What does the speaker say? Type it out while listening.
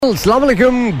अस्सलाम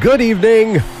वालेकुम, good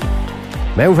evening.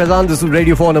 मैं हूं Faizan, this is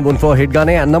radio 4 number 1 hit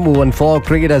गाने and number 1 for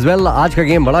cricket as well. आज का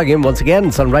गेम बड़ा game once again,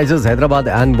 Sunrisers Hyderabad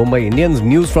and Mumbai Indians.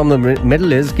 News from the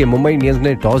middle is कि मुंबई इंडियंस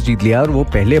ने टॉस जीत लिया और वो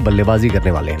पहले बल्लेबाजी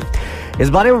करने वाले हैं। इस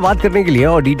बारे में बात करने के लिए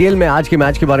और डिटेल में आज के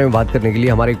मैच के बारे में बात करने के लिए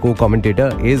हमारे को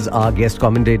commentator is our guest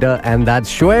commentator and that's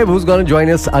Shoaib who's going to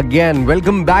join us again.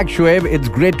 Welcome back Shoaib,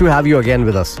 it's great to have you again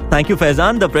with us. Thank you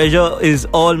Faizan, the pressure is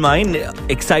all mine.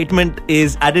 Excitement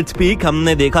is at its peak.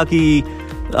 हमने देखा कि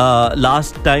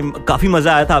last time काफी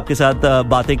मजा आया था आपके साथ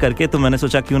बातें करके, तो मैंने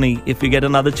सोचा क्यों नहीं, if we get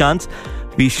another chance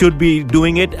we should be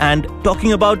doing it. And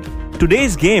talking about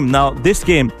today's game, now this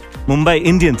game Mumbai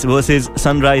Indians versus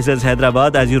Sunrisers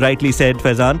Hyderabad, as you rightly said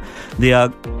Faizan, they are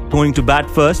going to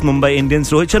bat first. Mumbai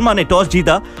Indians, Rohit Sharma ने toss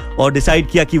जीता और decide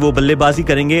किया कि वो बल्लेबाजी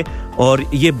करेंगे और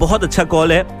ये बहुत अच्छा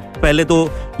कॉल है। पहले तो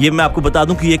ये मैं आपको बता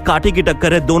दूं कि ये कांटे की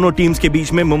टक्कर है दोनों टीम्स के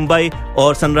बीच में। मुंबई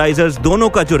और सनराइजर्स दोनों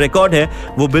का जो रिकॉर्ड है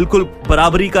वो बिल्कुल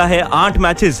बराबरी का है। 8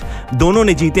 मैचेस दोनों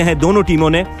ने जीते हैं, दोनों टीमों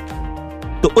ने,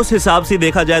 तो उस हिसाब से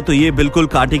देखा जाए तो ये बिल्कुल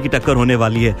कांटे की टक्कर होने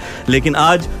वाली है। लेकिन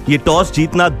आज ये टॉस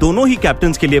जीतना दोनों ही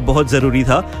कैप्टन्स के लिए बहुत जरूरी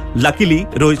था। लकीली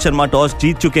रोहित शर्मा टॉस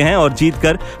जीत चुके हैं और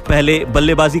जीतकर पहले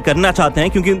बल्लेबाजी करना चाहते हैं,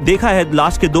 क्योंकि देखा है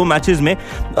लास्ट के 2 मैचेस में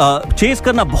चेस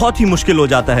करना बहुत ही मुश्किल हो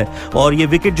जाता है और ये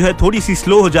विकेट जो है थोड़ी सी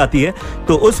स्लो हो जाती है,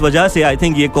 तो उस वजह से आई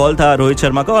थिंक ये कॉल था रोहित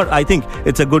शर्मा का और I think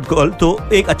it's a good call. तो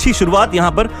एक अच्छी शुरुआत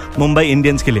यहाँ पर मुंबई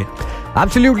इंडियंस के लिए।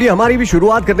 Absolutely, हमारी भी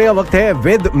शुरुआत करने का वक्त है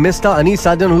with Mr. Anis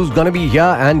Sajan, who's going to be here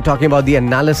and talking about the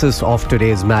analysis of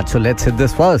today's match. So let's hit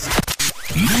this first.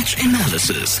 Match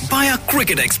analysis by our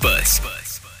cricket experts.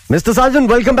 Mr. Sajan,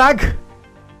 welcome back.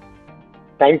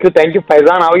 Thank you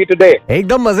Faizan, how are you today?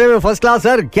 एकदम मजे में, first class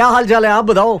sir. क्या हाल चाल है आप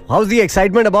बताओ? How's the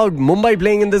excitement about Mumbai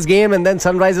playing in this game and then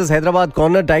Sunrisers Hyderabad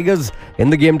corner Tigers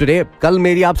in the game today? कल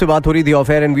मेरी आपसे बात हो रही थी off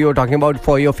air and we were talking about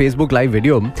for your Facebook live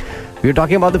video. We were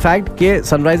talking about the fact कि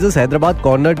Sunrisers Hyderabad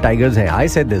corner Tigers हैं. I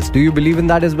said this. Do you believe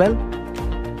in that as well?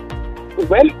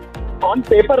 Well, on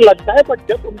paper लगता है, but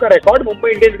जब उनका record Mumbai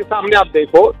Indians के सामने आप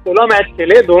देखो, 16 मैच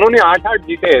खेले, दोनों ने 8-8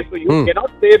 जीते, तो you can not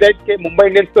say that कि मुंबई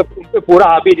इंडियंस पे उन पे पूरा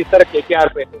हावी जिस तरह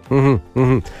केकेआर पे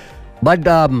है। बट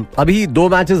अभी 2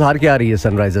 मैचेस हार के आ रही है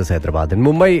Sunrisers Hyderabad.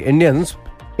 Mumbai Indians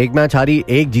 1 match हारी,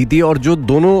 1 जीती, और जो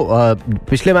दोनों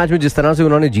पिछले मैच में जिस तरह से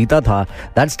उन्होंने जीता था,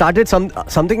 that started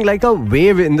something like a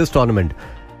wave in this tournament.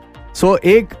 सो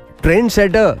एक ट्रेंड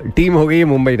सेटर टीम हो गई है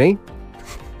मुंबई, नहीं?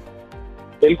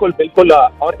 बिल्कुल।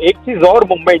 और एक चीज और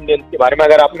मुंबई इंडियंस के बारे में,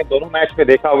 अगर आपने दोनों मैच में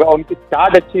देखा होगा, उनकी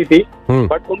स्टार्ट अच्छी थी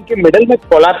बट उनके मिडल में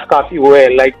कोलैप्स काफी हुए।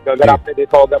 लाइक अगर आपने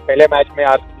देखा होगा, पहले मैच में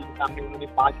आरसीबी के सामने उन्होंने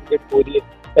 5 विकेट खो दिए,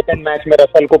 सेकंड मैच में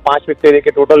रसल को 5 विकेट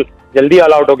देके टोटल जल्दी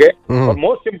ऑल आउट हो गए। और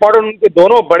मोस्ट इम्पोर्टेंट, उनके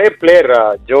दोनों बड़े प्लेयर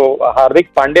जो हार्दिक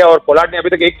पांड्या और पोलार्ड ने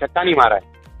अभी तक एक छक्का नहीं मारा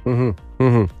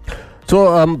है। So,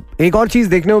 एक और चीज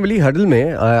देखने को मिली हडल में,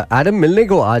 एडम मिलने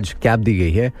को आज कैप दी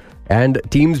गई है एंड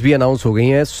टीम्स भी अनाउंस हो गई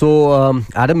हैं। सो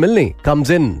एडम मिलने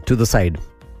comes in to the side.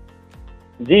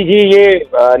 जी, ये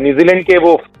न्यूजीलैंड के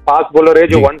वो फास्ट बॉलर है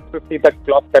जो 150 तक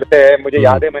क्लॉक करते हैं। मुझे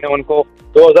याद है, मैंने उनको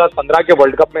 2015 के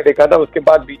वर्ल्ड कप में देखा था, उसके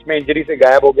बाद बीच में इंजरी से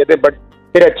गायब हो गए थे, बट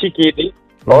फिर अच्छी की थी।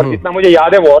 और जितना मुझे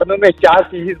याद है, वार्नर ने 4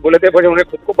 केजेस बोले थे, बट उन्हें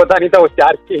खुद को पता नहीं था वो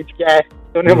 4 केज क्या है,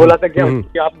 तो उन्हें बोला था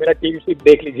कि आप मेरा टीम शीट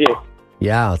देख लीजिए।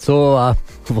 Yeah, so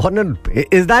Warner,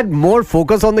 is that more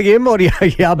focus on the game और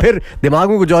या फिर दिमाग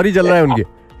में कुछ और ही चल रहा है उनके?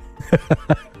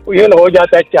 ये हो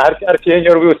जाता है 4 चेंज,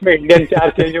 और भी उसमें इंडियन 4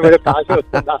 चेंज हो, कहाँ से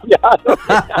उसका नाम याद हो।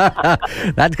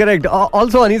 That's correct.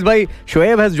 Also, Anis bhai,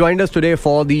 Shoaib has joined us today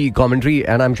for the commentary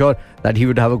and I'm sure that he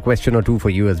would have a question or two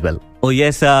for you as well. Oh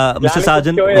yes, Mr.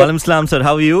 Sajan, walaikum salam sir,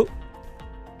 how are you?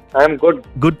 I am good.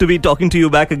 Good to be talking to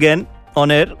you back again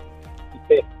on air.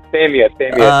 Same here.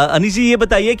 Anees जी, ये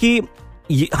बताइए कि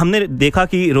हमने देखा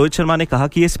कि रोहित शर्मा ने कहा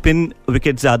कि ये स्पिन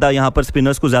विकेट ज्यादा, यहाँ पर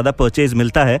स्पिनर्स को ज्यादा परचेज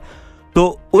मिलता है,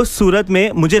 तो उस सूरत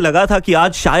में मुझे लगा था कि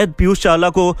आज शायद पीयूष चावला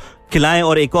को खिलाएं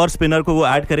और एक और स्पिनर को वो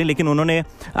ऐड करें, लेकिन उन्होंने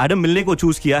एडम मिलने को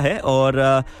चूज किया है और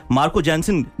मार्को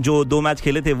जैनसन जो 2 मैच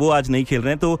खेले थे वो आज नहीं खेल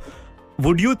रहे हैं। तो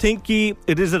वुड यू थिंक कि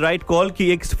it is the right call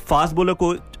कि एक फास्ट बॉलर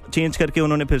को चेंज करके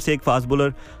उन्होंने फिर से एक फास्ट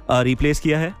बॉलर रिप्लेस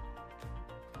किया है?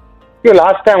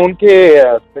 लास्ट टाइम उनके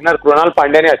स्पिनर कृणाल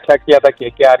पांड्या ने अच्छा किया था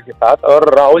केकेआर के साथ,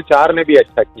 और राहुल चार ने भी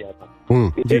अच्छा किया था।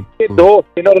 2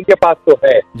 स्पिनर उनके पास तो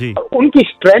है। उनकी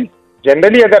स्ट्रेंथ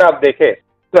जनरली अगर आप देखें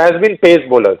तो हैज बीन पेस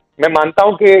बॉलर। मैं मानता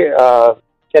हूं कि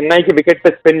चेन्नई की विकेट पे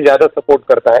स्पिन ज्यादा सपोर्ट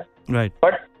करता है,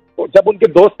 बट जब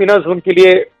उनके 2 स्पिनर्स उनके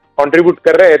लिए कंट्रीब्यूट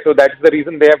कर रहे हैं, तो that is the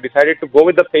reason they have decided to go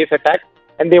with the pace attack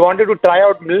and they wanted to try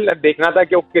out मिल। देखना था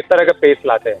कि वो किस तरह का पेस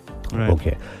लाते हैं।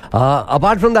 Okay.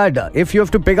 Apart from that, if you have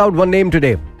to pick out one name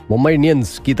today, Mumbai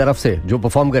Indians की तरफ से जो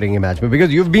परफॉर्म करेंगे मैच में,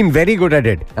 because you have been very good at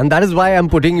it and that is why I am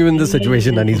putting you in this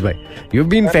situation. Anees भाई, you have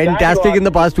been fantastic in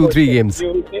the past 2-3 games.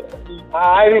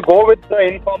 I will go with the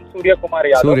informed Surya Kumar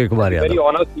Yadav. Surya Kumar Yadav. Very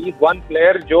honest. He is one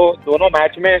player जो दोनों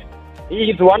match में he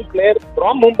is one player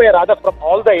from Mumbai, rather from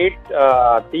all the 8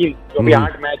 teams जो भी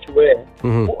 8 match हुए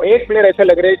हैं, वो एक player ऐसे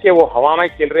लग रहे हैं कि वो हवा में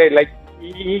खेल रहे हैं. Like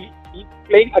he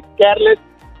playing a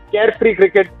carefree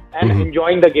cricket and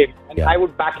enjoying the game, and I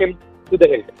would back him to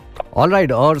the hilt. All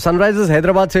right. और सनराइजर्स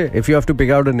हैदराबाद से if you have to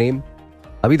pick out a name,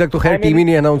 अभी तक तो खैर टीम ही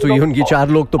नहीं अनाउंस हुई. उनकी 4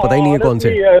 लोग तो पता ही नहीं है कौन से.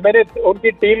 मैंने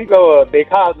उनकी टीम को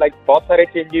देखा, लाइक बहुत सारे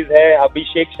चेंजेस है.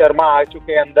 अभिषेक शर्मा आ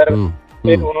चुके हैं अंदर,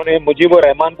 फिर उन्होंने मुजीबुर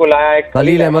रहमान को लाया है,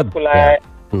 खलील अहमद को लाया है.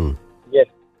 यस,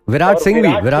 विराट सिंह भी.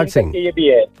 ये भी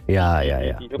है.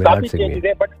 काफी चेंजेस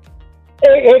है. बट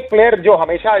एक प्लेयर जो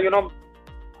हमेशा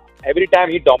every time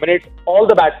he dominates all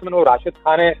the batsman, वो राशिद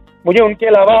खान है. मुझे उनके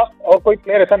अलावा और कोई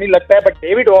प्लेयर ऐसा नहीं लगता है. बट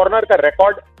डेविड वार्नर का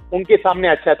रिकॉर्ड उनके सामने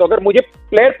अच्छा है. तो अगर मुझे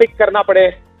प्लेयर पिक करना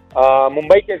पड़े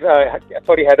मुंबई के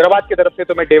हैदराबाद की तरफ से,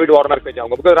 तो मैं डेविड वार्नर पे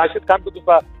जाऊंगा, बिकॉज राशिद खान को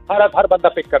हर बंदा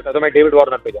पिक करता है, तो मैं डेविड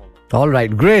वार्नर पे जाऊंगा. All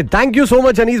right, great. Thank you so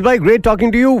much Anees भाई. Great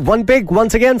talking to you. One pick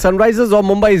once again, Sunrisers or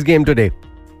Mumbai's game today?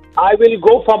 I will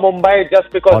go for Mumbai just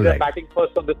because they're batting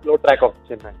first on the slow track of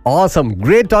Chennai. Awesome.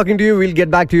 Great talking to you. We'll get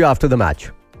back to you after the match.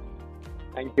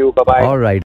 Thank you. Bye-bye. All right.